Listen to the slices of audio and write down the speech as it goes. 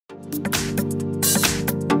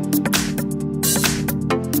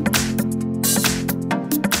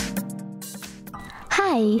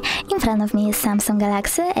Hi! In front of me is Samsung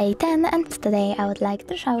Galaxy A10 and today I would like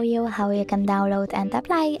to show you how you can download and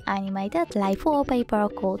apply animated live wallpaper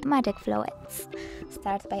called Magic Fluids.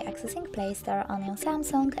 Start by accessing Play Store on your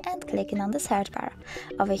Samsung and clicking on the search bar.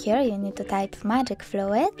 Over here you need to type Magic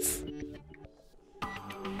Fluids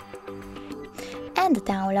and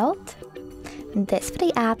download this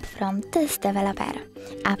free app from this developer.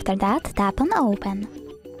 After that, tap on Open.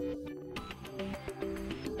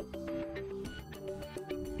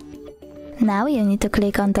 Now you need to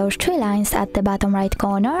click on those three lines at the bottom right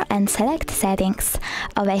corner and select Settings.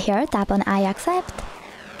 Over here, tap on I accept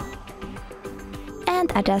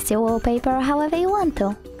and adjust your wallpaper however you want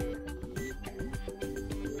to.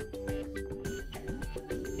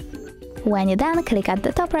 When you're done, click at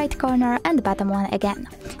the top right corner and bottom one again,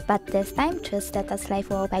 but this time choose Set as Live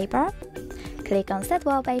Wallpaper. Click on Set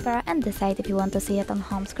Wallpaper and decide if you want to see it on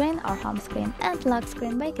home screen or home screen and lock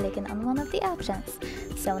screen by clicking on one of the options.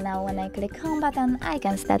 So now when I click Home button, I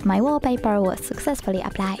can see that my wallpaper was successfully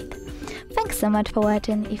applied. Thanks so much for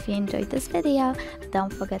watching. If you enjoyed this video,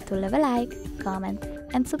 don't forget to leave a like, comment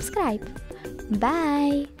and subscribe.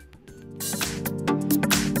 Bye!